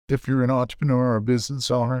if you're an entrepreneur or a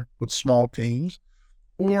business owner with small teams,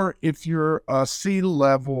 or if you're a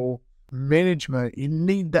C-level management, you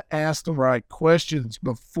need to ask the right questions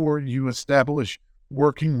before you establish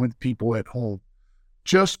working with people at home.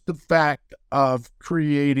 Just the fact of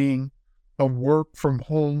creating a work from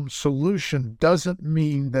home solution doesn't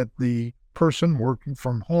mean that the person working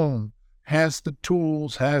from home has the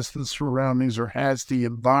tools, has the surroundings, or has the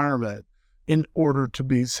environment in order to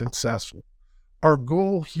be successful. Our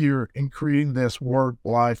goal here in creating this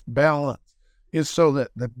work-life balance is so that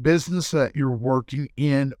the business that you're working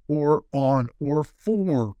in or on or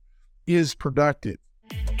for is productive.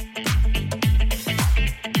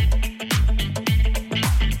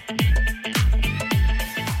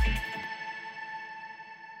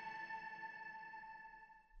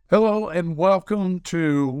 Hello and welcome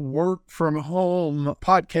to Work From Home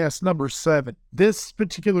podcast number 7. This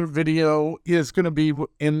particular video is going to be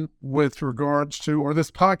with regards to, or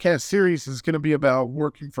this podcast series is going to be about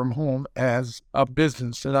working from home as a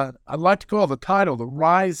business. And I'd like to call the title, The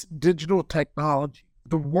Rise Digital Technology.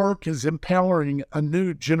 The work is empowering a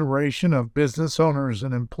new generation of business owners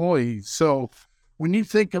and employees. So when you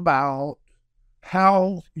think about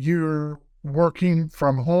how you're working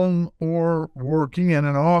from home or working in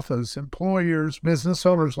an office, employers, business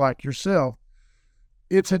owners like yourself,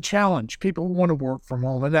 it's a challenge. People want to work from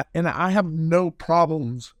home, and I have no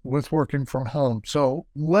problems with working from home. So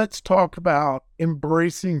let's talk about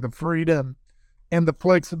embracing the freedom and the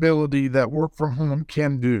flexibility that work from home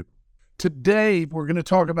can do. Today, we're going to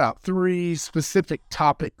talk about 3 specific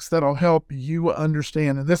topics that'll help you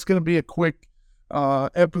understand, and this is going to be a quick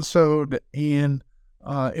episode, and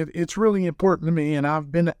it's really important to me, and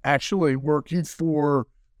I've been actually working for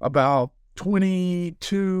about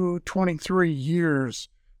 22, 23 years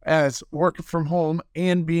as working from home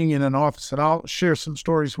and being in an office, and I'll share some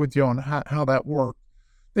stories with you on how that worked.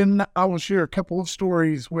 Then I will share a couple of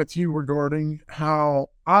stories with you regarding how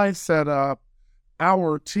I set up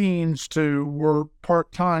our teams to work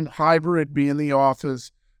part-time, hybrid, be in the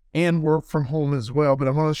office, and work from home as well, but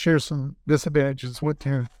I'm going to share some disadvantages with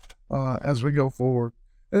you as we go forward.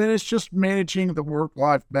 And then it's just managing the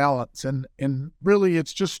work-life balance. And really,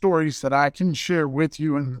 it's just stories that I can share with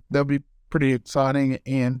you, and they'll be pretty exciting,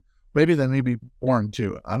 and maybe they may be boring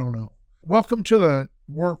too. I don't know. Welcome to the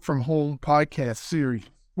Work From Home podcast series,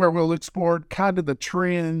 where we'll explore kind of the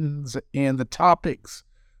trends and the topics,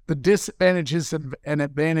 the disadvantages and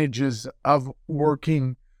advantages of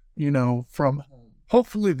working, from home.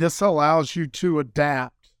 Hopefully, this allows you to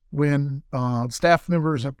adapt when staff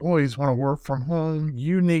members, employees want to work from home.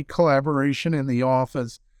 You need collaboration in the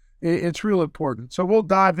office. It's real important. So we'll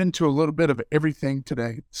dive into a little bit of everything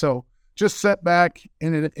today. So just sit back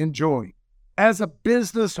and enjoy. As a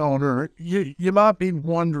business owner, you might be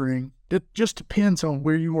wondering, it just depends on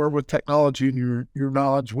where you are with technology and your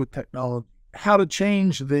knowledge with technology, how to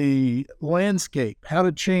change the landscape, how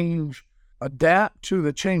to adapt to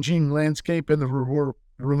the changing landscape in the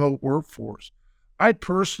remote workforce. I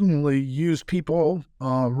personally use people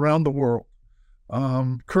around the world.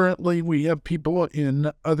 Currently, we have people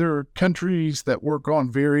in other countries that work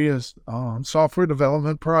on various software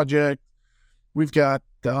development projects. We've got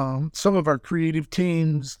some of our creative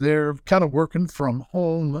teams. They're kind of working from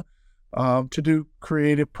home to do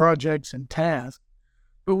creative projects and tasks.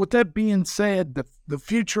 But with that being said, the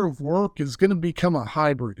future of work is going to become a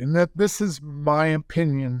hybrid, and that this is my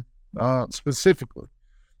opinion specifically.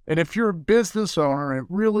 And if you're a business owner,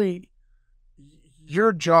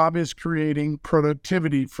 your job is creating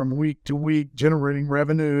productivity from week to week, generating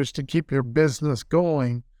revenues to keep your business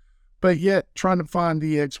going, but yet trying to find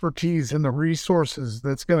the expertise and the resources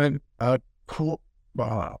that's going to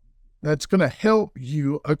help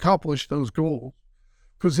you accomplish those goals.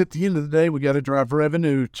 Because at the end of the day, we got to drive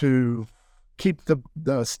revenue to keep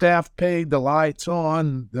the staff paid, the lights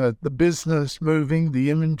on, the business moving,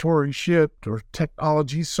 the inventory shipped, or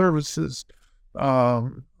technology services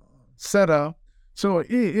set up. So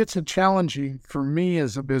it's a challenging for me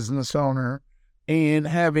as a business owner, and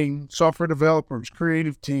having software developers,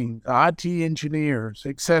 creative teams, IT engineers,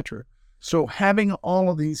 etc. So having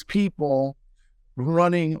all of these people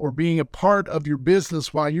running or being a part of your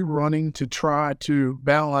business while you're running to try to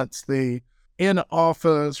balance the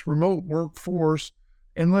in-office, remote workforce.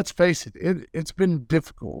 And let's face it, it's been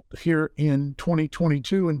difficult here in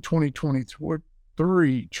 2022 and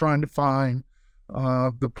 2023 trying to find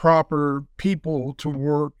the proper people to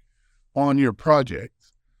work on your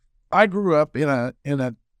projects. I grew up in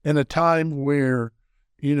a time where,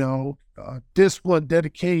 discipline,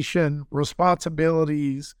 dedication,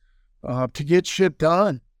 responsibilities to get shit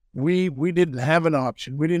done. We didn't have an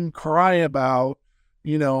option. We didn't cry about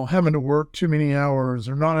having to work too many hours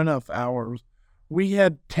or not enough hours. We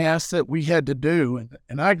had tasks that we had to do.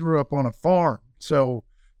 And I grew up on a farm. So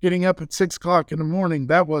getting up at 6 o'clock in the morning,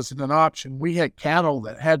 that wasn't an option. We had cattle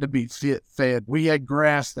that had to be fed. We had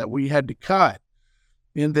grass that we had to cut.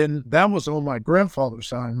 And then that was on my grandfather's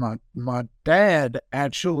side. My dad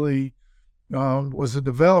actually was a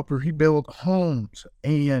developer. He built homes,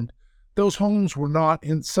 and those homes were not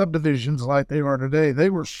in subdivisions like they are today. They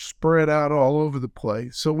were spread out all over the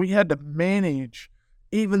place. So we had to manage.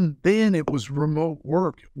 Even then, it was remote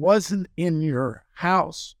work. It wasn't in your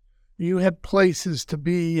house. You had places to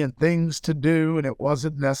be and things to do, and it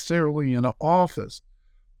wasn't necessarily in an office.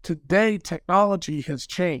 Today, technology has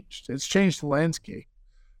changed. It's changed the landscape.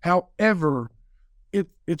 However,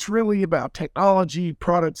 it's really about technology,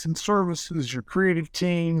 products and services, your creative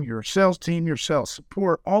team, your sales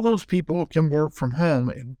support. All those people can work from home.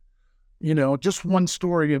 And, just one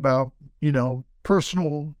story about,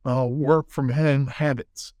 personal work from home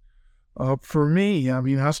habits. For me,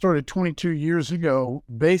 I started 22 years ago,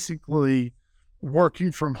 basically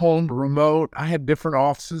working from home, remote. I had different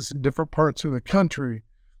offices in different parts of the country.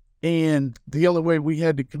 And the only way we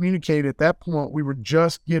had to communicate at that point, we were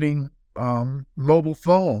just getting mobile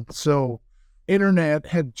phone. So internet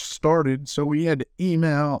had started, so we had to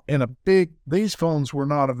email, and these phones were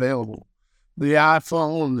not available. The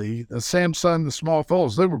iPhone, the Samsung, the small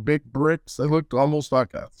phones, they were big bricks. They looked almost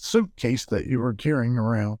like a suitcase that you were carrying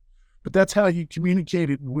around. But that's how you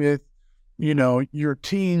communicated with, your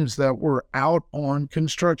teams that were out on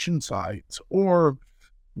construction sites. Or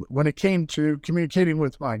when it came to communicating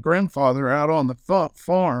with my grandfather out on the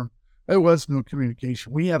farm, there was no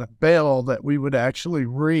communication. We had a bell that we would actually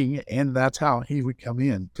ring, and that's how he would come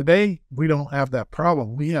in. Today, we don't have that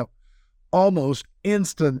problem. We have almost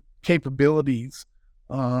instant capabilities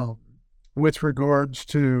with regards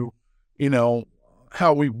to,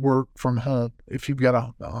 how we work from home. If you've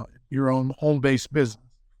got your own home-based business,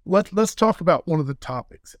 let's talk about one of the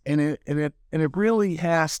topics, and it really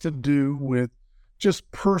has to do with just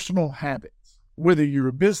personal habits. Whether you're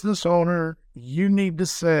a business owner, you need to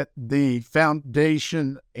set the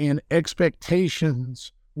foundation and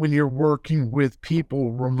expectations when you're working with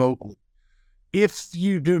people remotely. If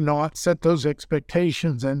you do not set those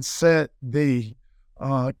expectations and set the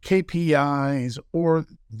KPIs or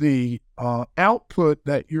the output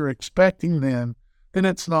that you're expecting them, then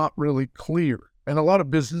it's not really clear. And a lot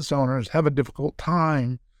of business owners have a difficult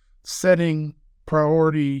time setting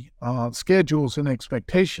priority schedules and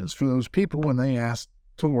expectations for those people when they ask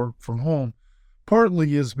to work from home.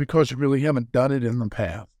 Partly is because you really haven't done it in the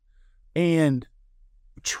past. And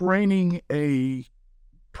training a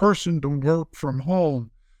person to work from home,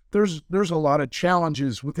 there's a lot of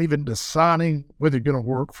challenges with even deciding whether you're going to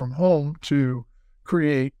work from home to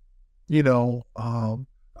create, a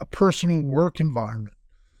personal work environment.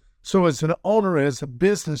 So as an owner, as a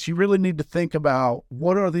business, you really need to think about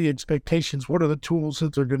what are the expectations, what are the tools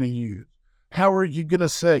that they're going to use, how are you going to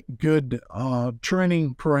set good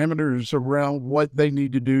training parameters around what they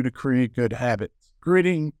need to do to create good habits.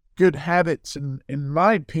 Creating good habits, in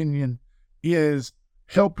my opinion, is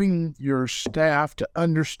helping your staff to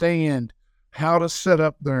understand how to set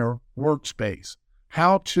up their workspace,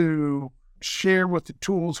 how to share with the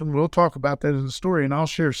tools, and we'll talk about that in the story, and I'll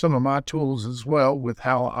share some of my tools as well with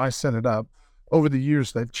how I set it up. Over the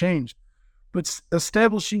years, they've changed. But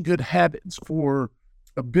establishing good habits for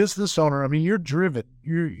a business owner, you're driven.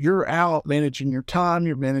 You're out managing your time,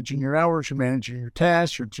 you're managing your hours, you're managing your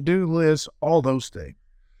tasks, your to-do list, all those things.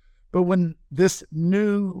 But when this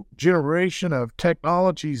new generation of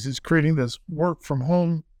technologies is creating this work from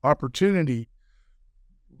home opportunity,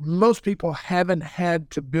 most people haven't had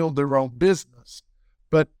to build their own business,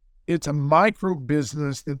 but it's a micro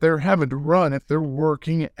business that they're having to run if they're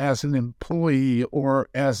working as an employee or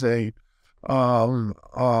as a, as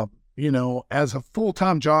a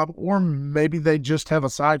full-time job, or maybe they just have a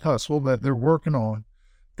side hustle that they're working on.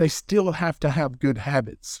 They still have to have good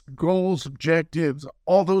habits, goals, objectives.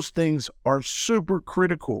 All those things are super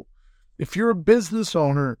critical. If you're a business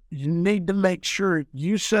owner, you need to make sure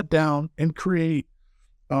you sit down and create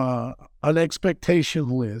an expectation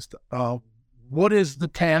list. What is the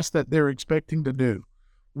task that they're expecting to do?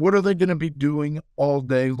 What are they going to be doing all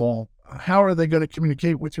day long? How are they going to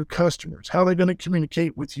communicate with your customers? How are they going to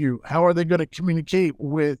communicate with you? How are they going to communicate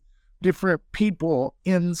with different people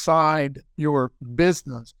inside your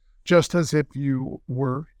business, just as if you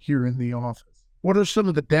were here in the office? What are some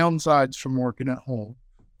of the downsides from working at home?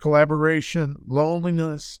 Collaboration,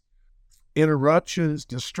 loneliness, interruptions,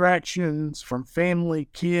 distractions from family,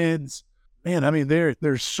 kids. Man,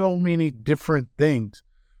 there's so many different things.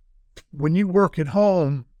 when you work at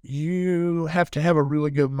home, you have to have a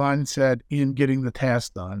really good mindset in getting the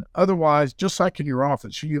task done. Otherwise, just like in your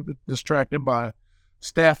office, you get distracted by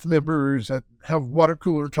staff members that have water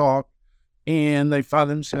cooler talk, and they find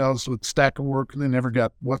themselves with a stack of work and they never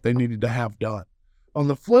got what they needed to have done. On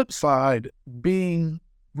the flip side, being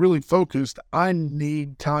really focused, I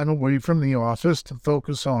need time away from the office to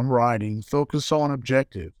focus on writing, focus on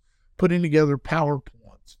objectives, putting together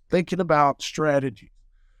PowerPoints, thinking about strategies.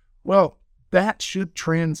 Well, that should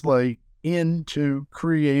translate into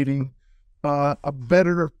creating a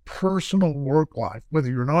better personal work life, whether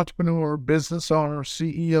you're an entrepreneur, business owner,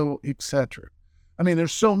 CEO, etc. I mean,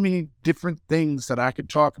 there's so many different things that I could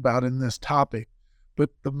talk about in this topic, but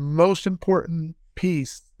the most important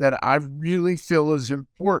piece that I really feel is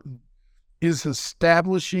important is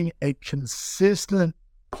establishing a consistent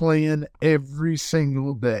plan every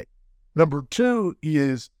single day. Number two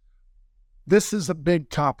is, this is a big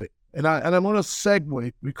topic, and I want to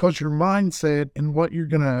segue because your mindset and what you're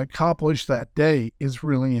going to accomplish that day is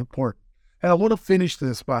really important. And I want to finish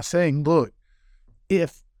this by saying, look,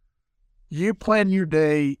 if you plan your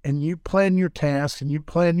day and you plan your tasks and you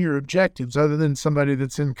plan your objectives, other than somebody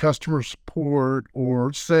that's in customer support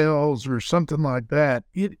or sales or something like that,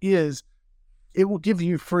 it will give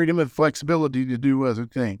you freedom and flexibility to do other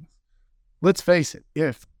things. Let's face it,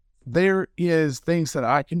 if there is things that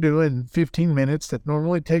I can do in 15 minutes that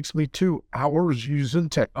normally takes me 2 hours using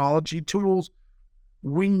technology tools,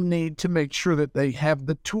 we need to make sure that they have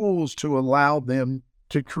the tools to allow them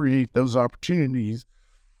to create those opportunities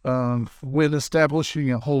when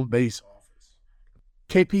establishing a home-based office.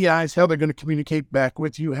 KPIs, how they're going to communicate back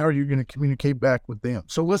with you, how are you going to communicate back with them?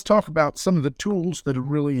 So let's talk about some of the tools that are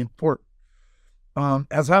really important.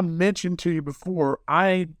 As I mentioned to you before,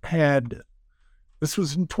 this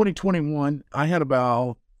was in 2021, I had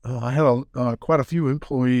quite a few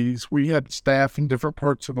employees. We had staff in different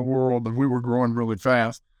parts of the world, and we were growing really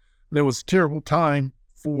fast. And it was a terrible time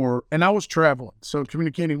and I was traveling, so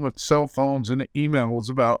communicating with cell phones and email was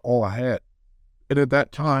about all I had. And at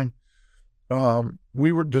that time,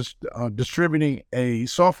 we were just distributing a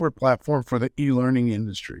software platform for the e-learning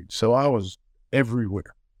industry. So I was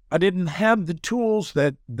everywhere. I didn't have the tools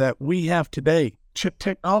that we have today.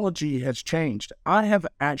 Technology has changed. I have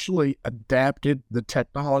actually adapted the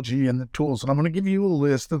technology and the tools, and I'm going to give you a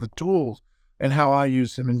list of the tools and how I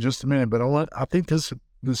use them in just a minute. But I think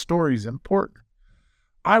the story is important.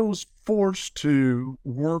 I was forced to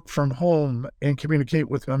work from home and communicate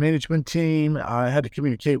with my management team. I had to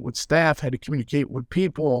communicate with staff, had to communicate with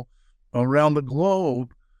people around the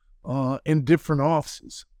globe in different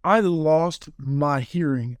offices. I lost my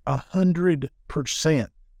hearing 100%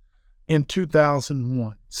 in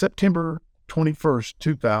 2001, September 21st,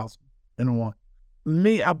 2001.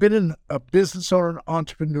 I've been a business owner and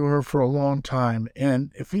entrepreneur for a long time,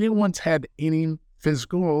 and if anyone's had any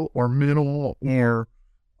physical or mental or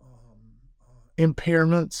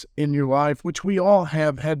impairments in your life, which we all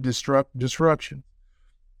have had disruption,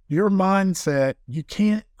 your mindset, you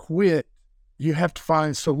can't quit. You have to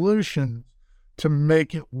find solutions to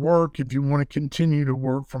make it work if you want to continue to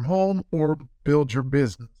work from home or build your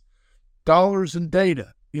business. Dollars and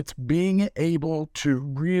data. It's being able to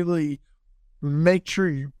really make sure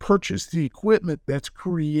you purchase the equipment that's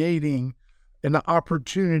creating an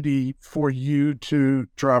opportunity for you to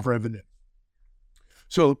drive revenue.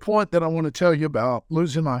 So the point that I want to tell you about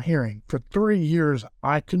losing my hearing, for 3 years,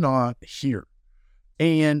 I could not hear.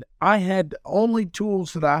 And I had the only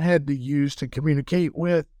tools that I had to use to communicate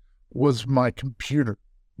with was my computer.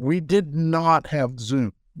 We did not have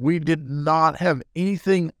Zoom. We did not have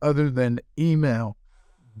anything other than email.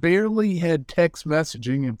 Barely had text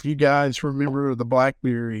messaging. If you guys remember the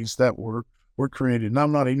BlackBerries that were created, and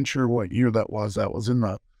I'm not even sure what year that was. That was in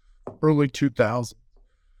the early 2000s.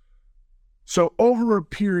 So over a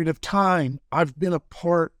period of time, I've been a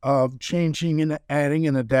part of changing and adding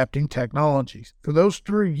and adapting technologies. For those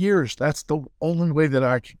 3 years, that's the only way that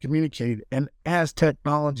I could communicate. And as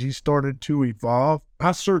technology started to evolve,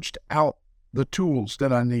 I searched out the tools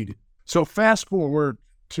that I needed. So fast forward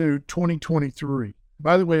to 2023.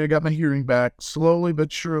 By the way, I got my hearing back slowly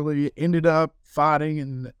but surely. Ended up fighting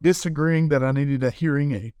and disagreeing that I needed a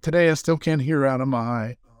hearing aid. Today, I still can't hear out of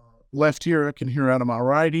my left ear. I can hear out of my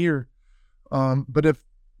right ear. But if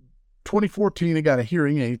 2014, I got a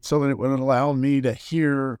hearing aid so that it would allow me to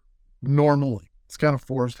hear normally. It's kind of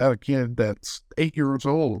forced. I had a kid that's 8 years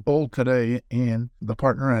old today, and the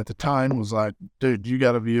partner at the time was like, dude, you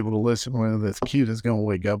got to be able to listen whether this kid is going to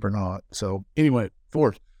wake up or not. So anyway,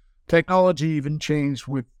 forced. Technology even changed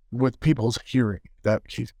with people's hearing, that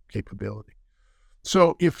capability.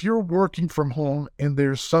 So if you're working from home and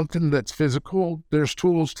there's something that's physical, there's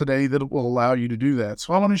tools today that will allow you to do that.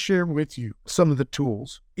 So I want to share with you some of the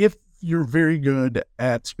tools. If you're very good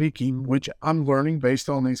at speaking, which I'm learning based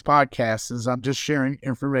on these podcasts, is I'm just sharing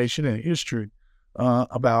information and history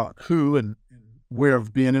about who and where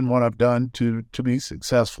I've been and what I've done to be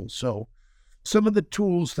successful. So some of the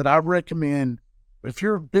tools that I recommend, if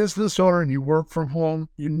you're a business owner and you work from home,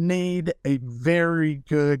 you need a very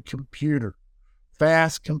good computer,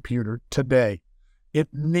 fast computer today. It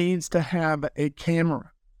needs to have a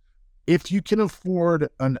camera. If you can afford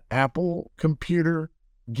an Apple computer,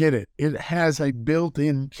 get it. It has a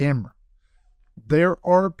built-in camera. There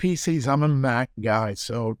are PCs. I'm a Mac guy,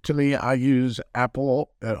 so to me, I use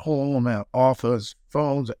Apple at home, at office,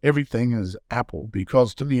 phones, everything is Apple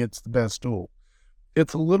because to me, it's the best tool.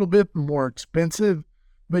 It's a little bit more expensive,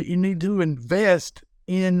 but you need to invest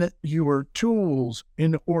in your tools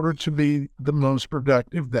in order to be the most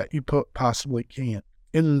productive that you possibly can.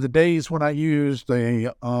 In the days when I used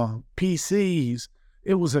the PCs,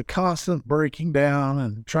 it was a constant breaking down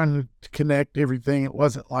and trying to connect everything. It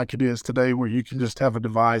wasn't like it is today where you can just have a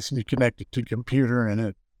device and you connect it to a computer and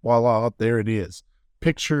it, voila, there it is.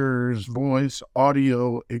 Pictures, voice,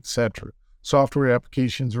 audio, etc. Software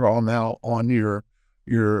applications are all now on your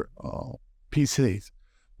PCs.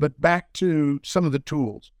 But back to some of the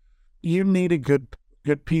tools. You need a good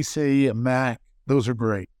PC, a Mac. Those are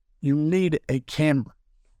great. You need a camera.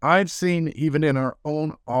 I've seen even in our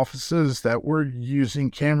own offices that we're using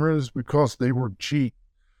cameras because they were cheap.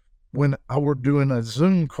 When we're doing a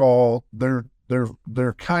Zoom call, they're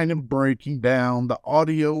kind of breaking down. The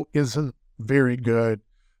audio isn't very good,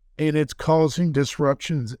 and it's causing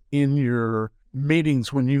disruptions in your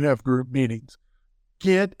meetings when you have group meetings.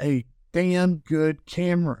 Get a damn good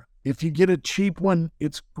camera. If you get a cheap one,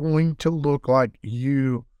 it's going to look like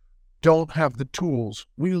you don't have the tools.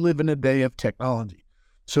 We live in a day of technology.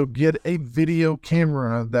 So get a video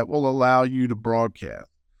camera that will allow you to broadcast.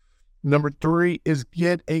 Number 3 is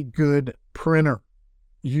get a good printer.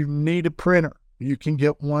 You need a printer. You can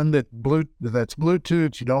get one that's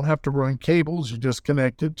Bluetooth. You don't have to run cables. You just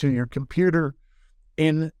connect it to your computer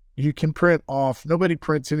and you can print off. Nobody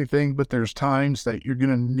prints anything, but there's times that you're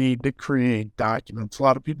going to need to create documents. A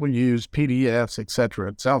lot of people use PDFs, etc.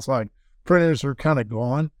 It sounds like printers are kind of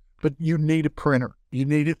gone, but you need a printer. You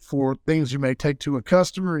need it for things you may take to a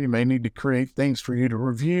customer. You may need to create things for you to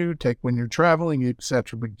review, take when you're traveling,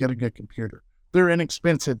 etc. But get a good computer. They're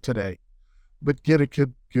inexpensive today, but get a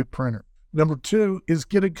good printer. Number 2 is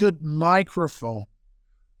get a good microphone.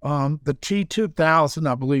 The T2000,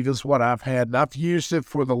 I believe, is what I've had. And I've used it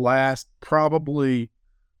for the last probably,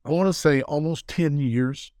 I want to say almost 10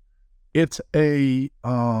 years. It's a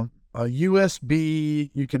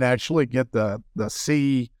USB. You can actually get the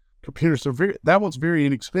C computers. That one's very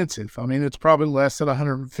inexpensive. I mean, it's probably less than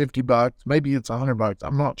 $150. Maybe it's $100.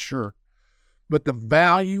 I'm not sure. But the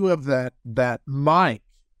value of that mic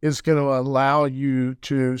is going to allow you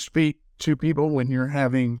to speak to people when you're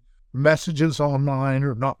having messages online,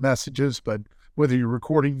 or not messages, but whether you're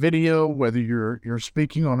recording video, whether you're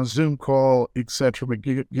speaking on a Zoom call, etc. But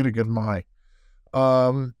get a good mic.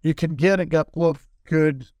 You can get a couple of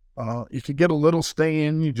good. You can get a little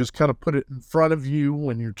stand. You just kind of put it in front of you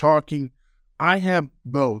when you're talking. I have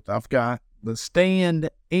both. I've got the stand,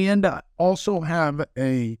 and I also have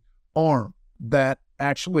a arm that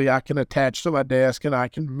actually I can attach to my desk and I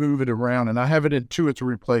can move it around. And I have it in 2 or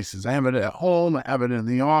 3 places. I have it at home. I have it in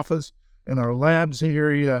the office, in our labs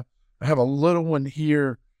area. I have a little one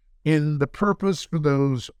here. And the purpose for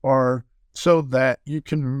those are so that you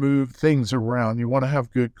can move things around. You want to have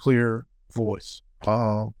good, clear voice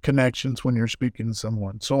connections when you're speaking to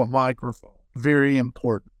someone. So a microphone, very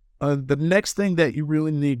important. The next thing that you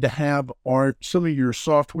really need to have are some of your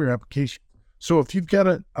software applications. So if you've got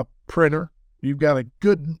a printer, you've got a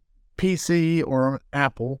good PC or an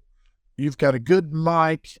Apple, you've got a good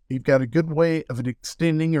mic, you've got a good way of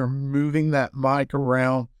extending or moving that mic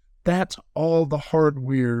around, that's all the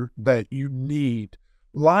hardware that you need.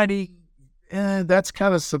 Lighting, that's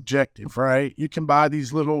kind of subjective, right? You can buy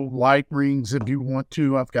these little light rings if you want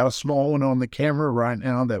to. I've got a small one on the camera right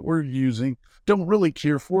now that we're using. Don't really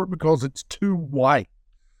care for it because it's too white.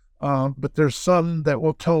 But there's some that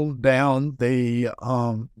will tone down the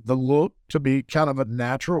look to be kind of a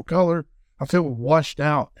natural color. I feel washed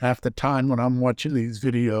out half the time when I'm watching these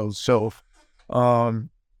videos. So,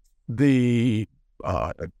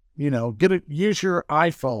 use your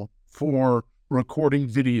iPhone for recording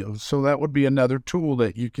videos. So that would be another tool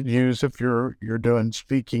that you can use if you're doing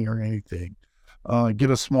speaking or anything.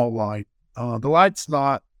 Get a small light. The light's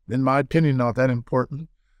not, in my opinion, not that important.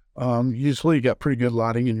 Usually you got pretty good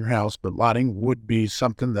lighting in your house, but lighting would be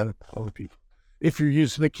something that other people. If you're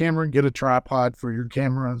using a camera, get a tripod for your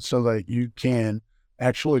camera so that you can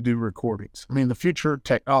actually do recordings. I mean, the future of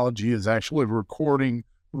technology is actually recording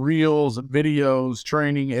reels, videos,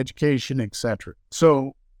 training, education, etc.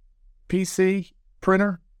 So PC,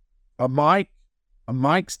 printer, a mic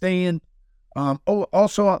stand.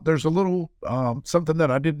 Also, there's a little something that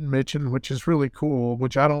I didn't mention, which is really cool,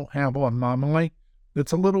 which I don't have on my mic.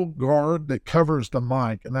 It's a little guard that covers the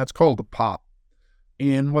mic, and that's called a pop.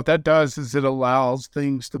 And what that does is it allows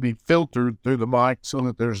things to be filtered through the mic so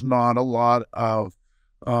that there's not a lot of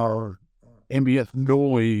ambient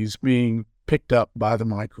noise being picked up by the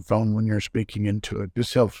microphone when you're speaking into it.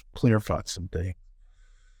 Just helps clarify some things.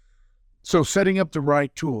 So setting up the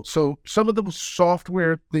right tools. So some of the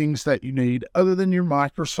software things that you need, other than your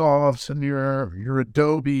Microsofts and your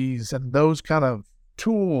Adobes and those kind of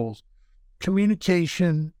tools,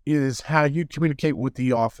 communication is how you communicate with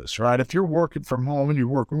the office, right? If you're working from home and you're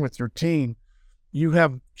working with your team, you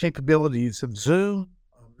have capabilities of Zoom,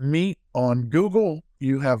 Meet on Google.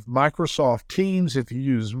 You have Microsoft Teams if you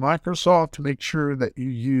use Microsoft, to make sure that you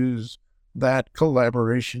use that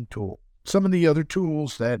collaboration tool. Some of the other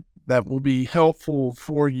tools that will be helpful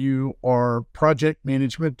for you are project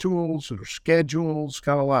management tools or schedules,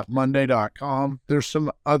 kind of like Monday.com. There's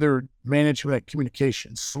some other management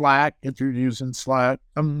communication, Slack, if you're using Slack.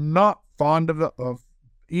 I'm not fond of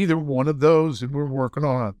either one of those, and we're working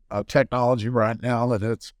on a technology right now that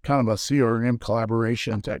it's kind of a CRM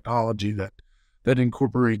collaboration technology that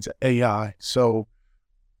incorporates AI. So,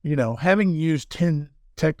 having used 10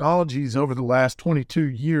 technologies over the last 22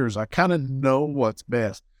 years, I kind of know what's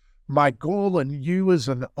best. My goal, and you as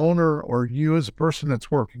an owner or you as a person that's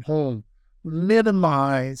working home,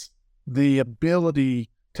 minimize the ability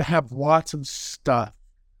to have lots of stuff.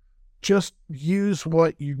 Just use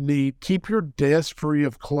what you need. Keep your desk free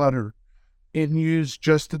of clutter and use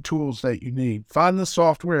just the tools that you need. Find the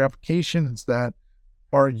software applications that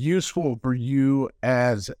are useful for you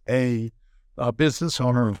as a business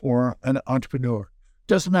owner or an entrepreneur.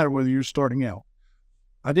 Doesn't matter whether you're starting out.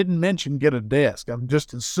 I didn't mention get a desk. I'm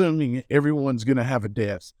just assuming everyone's going to have a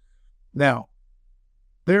desk. Now,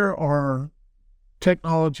 there are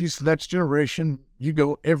technologies, the next generation, you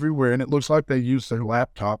go everywhere, and it looks like they use their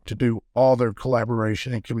laptop to do all their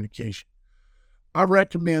collaboration and communication. I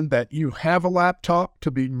recommend that you have a laptop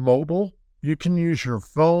to be mobile. You can use your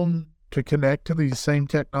phone to connect to these same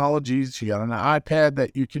technologies. You got an iPad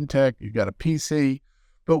that you can take. You got a PC.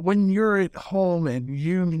 But when you're at home and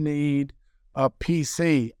you need a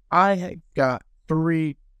PC, I got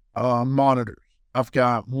 3 monitors. I've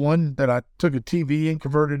got one that I took a TV and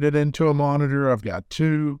converted it into a monitor. I've got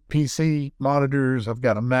 2 PC monitors. I've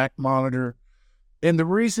got a Mac monitor. And the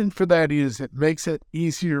reason for that is it makes it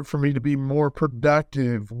easier for me to be more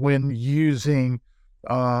productive when using,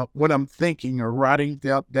 when I'm thinking or writing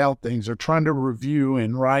down things or trying to review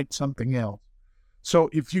and write something else. So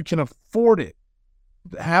if you can afford it,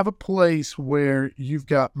 have a place where you've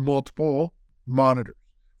got multiple monitors.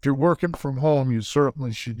 If you're working from home, you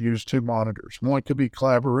certainly should use 2 monitors. One could be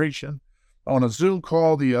collaboration on a Zoom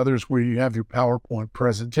call. The other is where you have your PowerPoint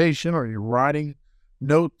presentation or you're writing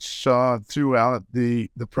notes throughout the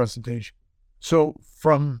presentation. So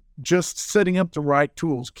from just setting up the right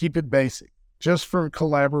tools, keep it basic. Just for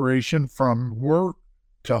collaboration from work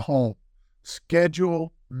to home,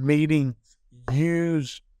 schedule meetings,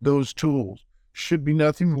 use those tools. Should be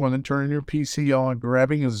nothing more than turning your PC on,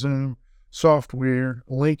 grabbing a Zoom software,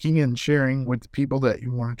 linking and sharing with the people that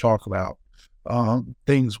you want to talk about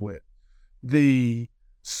things with. The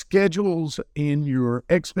schedules and your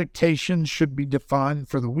expectations should be defined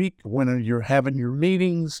for the week when you're having your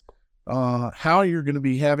meetings, how you're going to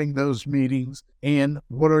be having those meetings, and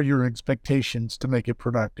what are your expectations to make it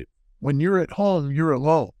productive. When you're at home, you're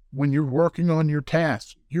alone. When you're working on your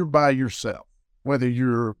tasks, you're by yourself. Whether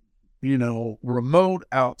you're remote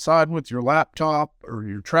outside with your laptop or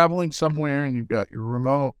you're traveling somewhere and you've got your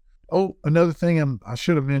remote. Oh, another thing I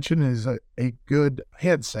should have mentioned is a good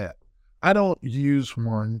headset. I don't use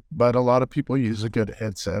one, but a lot of people use a good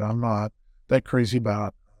headset. I'm not that crazy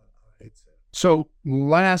about headset. So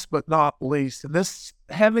last but not least,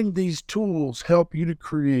 having these tools help you to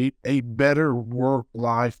create a better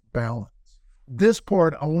work-life balance. This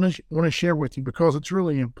part I want to share with you because it's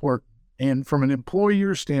really important. And from an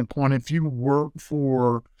employer standpoint, if you work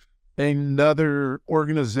for another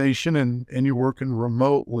organization and you're working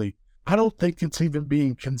remotely, I don't think it's even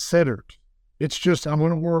being considered. It's just, I'm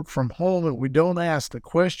going to work from home, and we don't ask the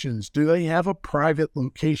questions. Do they have a private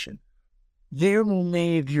location? You will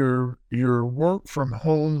need your work from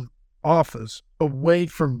home office away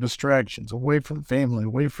from distractions, away from family,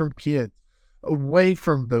 away from kids, away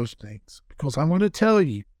from those things. Because I'm going to tell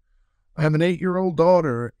you, I have an 8-year-old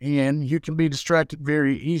daughter, and you can be distracted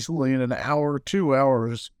very easily, and an hour or 2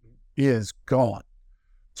 hours is gone.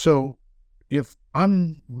 So if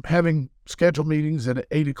I'm having scheduled meetings at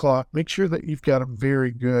 8 o'clock, make sure that you've got a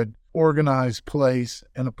very good organized place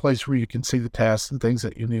and a place where you can see the tasks and things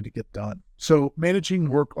that you need to get done. So managing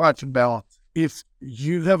work-life balance. If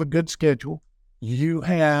you have a good schedule, you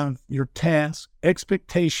have your tasks,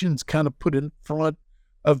 expectations kind of put in front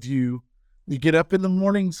of you. You get up in the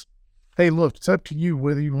mornings. Hey, look, it's up to you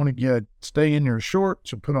whether you want to stay in your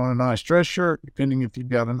shorts or put on a nice dress shirt, depending if you've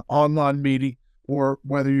got an online meeting or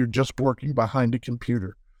whether you're just working behind a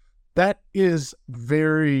computer. That is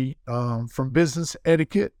very, from business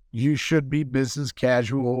etiquette, you should be business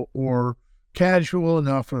casual or casual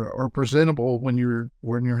enough or presentable when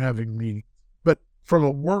you're having meetings. But from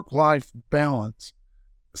a work-life balance,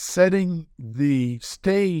 setting the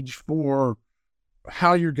stage for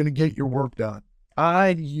how you're going to get your work done. I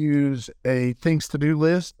use a things to do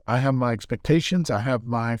list. I have my expectations. I have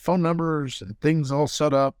my phone numbers and things all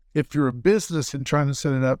set up. If you're a business and trying to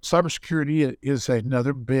set it up, cybersecurity is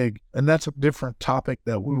another big, and that's a different topic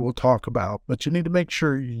that we will talk about. But you need to make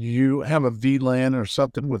sure you have a VLAN or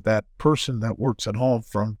something with that person that works at home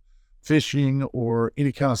from phishing or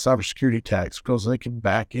any kind of cybersecurity attacks, because they can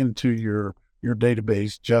back into your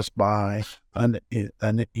database just by an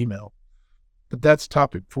email. But that's a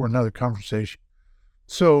topic for another conversation.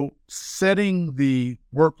 So setting the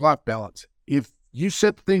work-life balance. If you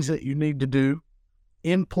set the things that you need to do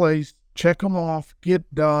in place, check them off,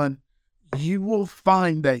 get done, you will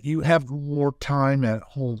find that you have more time at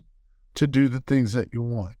home to do the things that you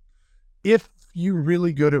want. If you're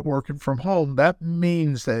really good at working from home, that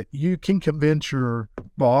means that you can convince your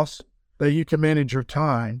boss that you can manage your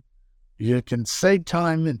time. You can save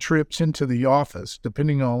time and trips into the office,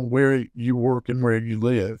 depending on where you work and where you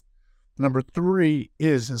live. Number 3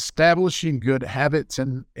 is establishing good habits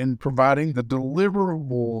and providing the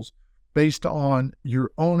deliverables based on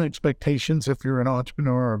your own expectations if you're an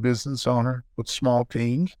entrepreneur or a business owner with small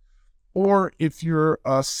teams, or if you're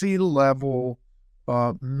a C-level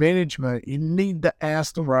management, you need to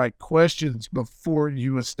ask the right questions before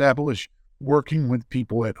you establish working with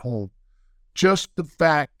people at home. Just the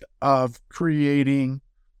fact of creating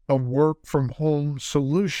a work from home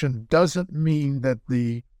solution doesn't mean that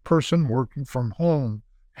the person working from home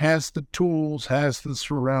has the tools, has the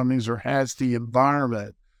surroundings, or has the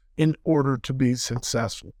environment in order to be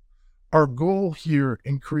successful. Our goal here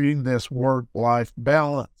in creating this work-life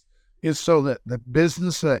balance is so that the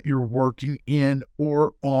business that you're working in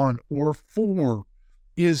or on or for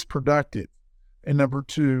is productive. And number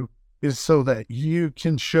 2 is so that you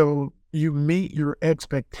can show you meet your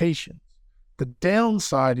expectations. The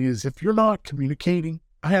downside is if you're not communicating.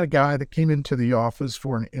 I had a guy that came into the office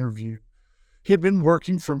for an interview. He had been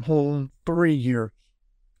working from home 3 years,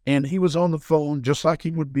 and he was on the phone just like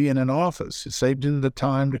he would be in an office. It saved him the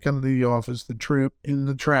time to come to the office, the trip, in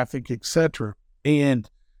the traffic, etc. And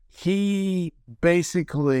he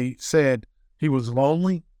basically said he was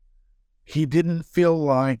lonely. He didn't feel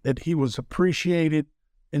like that he was appreciated.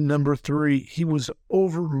 And number 3, he was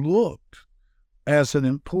overlooked as an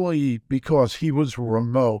employee because he was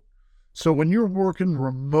remote. So when you're working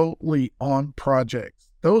remotely on projects,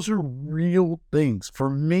 those are real things. For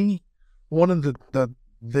me, one of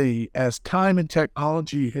the as time and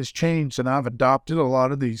technology has changed and I've adopted a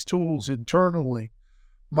lot of these tools internally,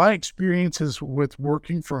 my experiences with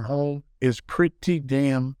working from home is pretty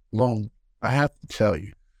damn long. I have to tell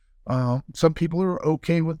you. Some people are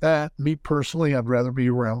okay with that. Me personally, I'd rather be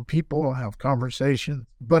around people, have conversations,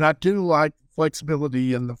 but I do like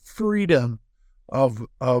flexibility and the freedom of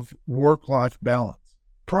work-life balance.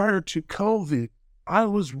 Prior to COVID, I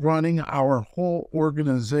was running our whole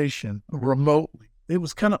organization remotely. It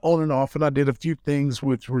was kind of on and off, and I did a few things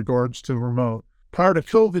with regards to remote. Prior to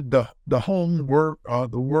COVID, the home work,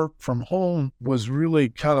 the work from home was really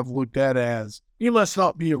kind of looked at as, you must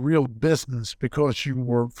not be a real business because you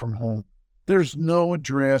work from home. There's no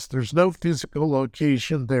address, there's no physical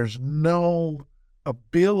location, there's no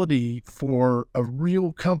ability for a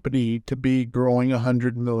real company to be growing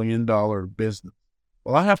 $100 million business.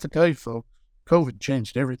 Well, I have to tell you, folks, COVID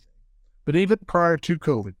changed everything. But even prior to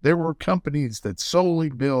COVID, there were companies that solely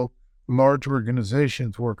built large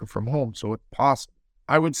organizations working from home, so it's possible.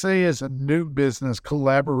 I would say as a new business,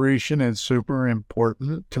 collaboration is super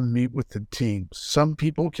important to meet with the team. Some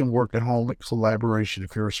people can work at home at collaboration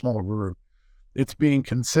if you're a small group. It's being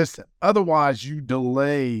consistent. Otherwise, you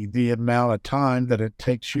delay the amount of time that it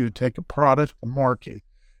takes you to take a product to market.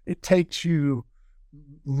 It takes you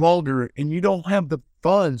longer and you don't have the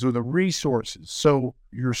funds or the resources. So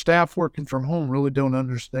your staff working from home really don't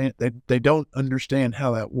understand. They don't understand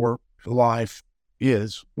how that work life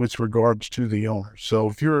is with regards to the owner. So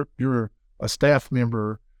if you're a staff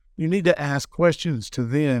member, you need to ask questions to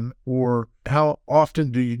them, or how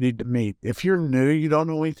often do you need to meet? If you're new, you don't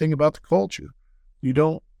know anything about the culture. You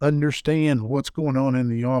don't understand what's going on in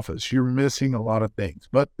the office. You're missing a lot of things,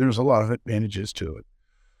 but there's a lot of advantages to it.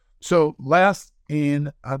 So last,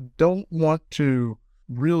 and I don't want to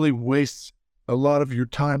really waste a lot of your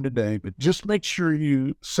time today, but just make sure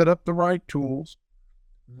you set up the right tools,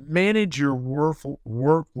 manage your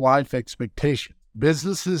work-life expectations.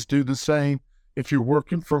 Businesses do the same. If you're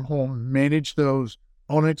working from home, manage those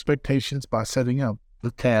own expectations by setting up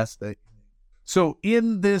the tasks that. So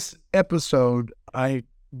in this episode, I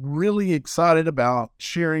really excited about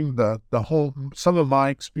sharing some of my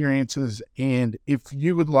experiences. And if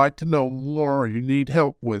you would like to know more, or you need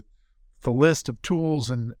help with the list of tools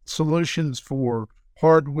and solutions for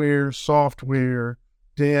hardware, software,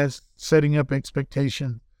 desk, setting up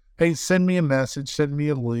expectations, hey, send me a message, send me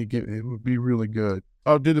a link. It would be really good.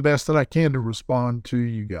 I'll do the best that I can to respond to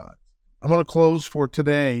you guys. I'm going to close for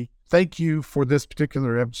today. Thank you for this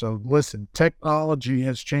particular episode. Listen, technology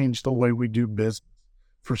has changed the way we do business.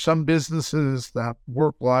 For some businesses, that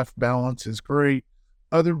work-life balance is great.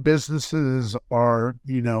 Other businesses are,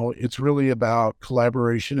 it's really about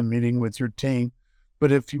collaboration and meeting with your team.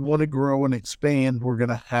 But if you want to grow and expand, we're going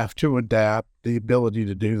to have to adapt the ability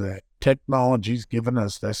to do that. Technology's given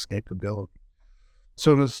us this capability.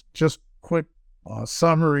 So this just quick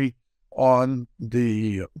summary on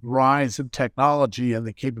the rise of technology and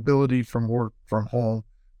the capability from work from home.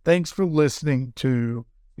 Thanks for listening to,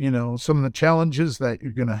 some of the challenges that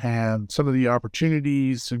you're going to have, some of the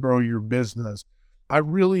opportunities to grow your business. I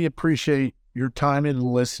really appreciate your time in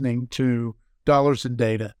listening to Dollars and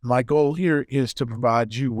Data. My goal here is to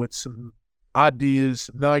provide you with some ideas,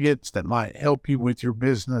 nuggets that might help you with your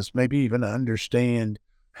business, maybe even understand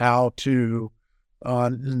how to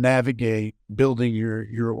navigate building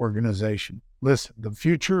your organization. Listen, the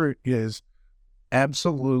future is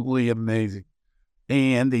absolutely amazing.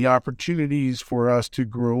 And the opportunities for us to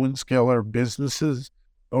grow and scale our businesses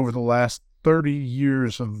over the last 30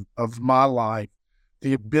 years of my life,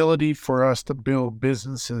 the ability for us to build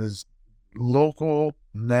businesses local,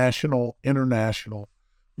 national, international,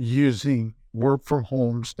 using work from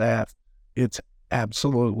home staff, it's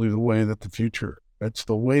absolutely the way that the future. It's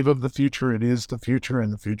the wave of the future. It is the future,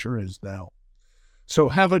 and the future is now. So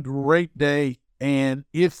have a great day. And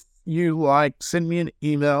if you like, send me an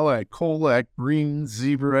email at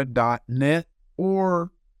cole@greenzebra.net,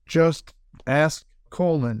 or just ask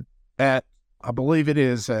Coleman at, I believe it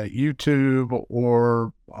is YouTube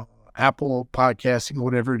or Apple Podcasting,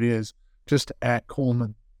 whatever it is, just at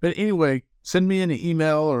Coleman. But anyway, send me an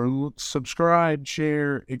email or subscribe,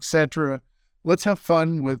 share, etc. Let's have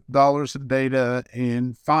fun with Dollars and Data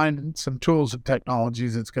and find some tools and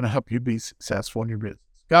technologies that's going to help you be successful in your business.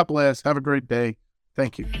 God bless. Have a great day.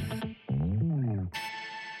 Thank you.